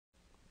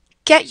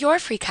Get your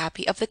free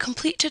copy of the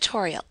complete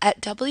tutorial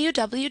at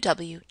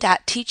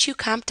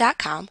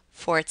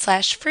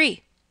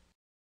www.teachucomp.com/free.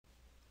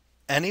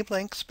 Any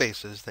blank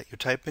spaces that you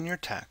type in your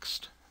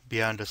text,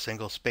 beyond a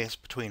single space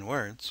between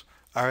words,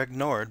 are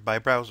ignored by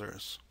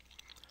browsers.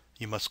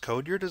 You must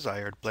code your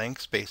desired blank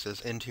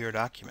spaces into your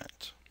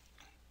document.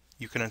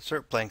 You can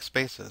insert blank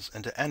spaces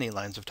into any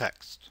lines of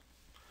text.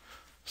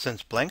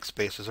 Since blank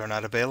spaces are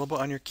not available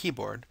on your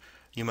keyboard,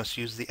 you must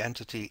use the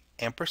entity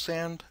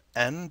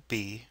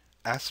 &NB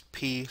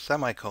SP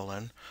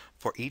semicolon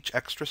for each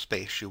extra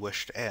space you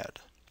wish to add.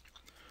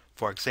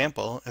 For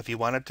example, if you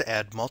wanted to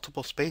add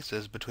multiple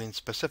spaces between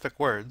specific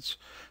words,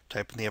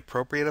 type in the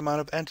appropriate amount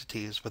of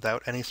entities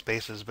without any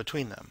spaces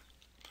between them.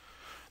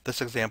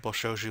 This example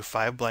shows you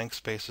 5 blank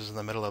spaces in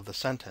the middle of the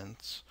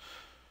sentence,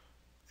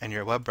 and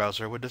your web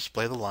browser would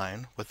display the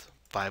line with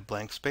 5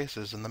 blank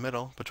spaces in the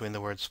middle between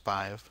the words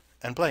 5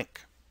 and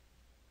blank.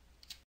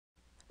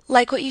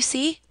 Like what you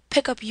see?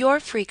 Pick up your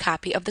free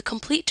copy of the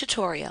complete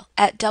tutorial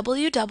at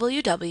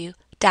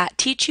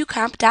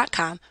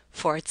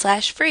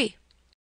www.teachucomp.com/free.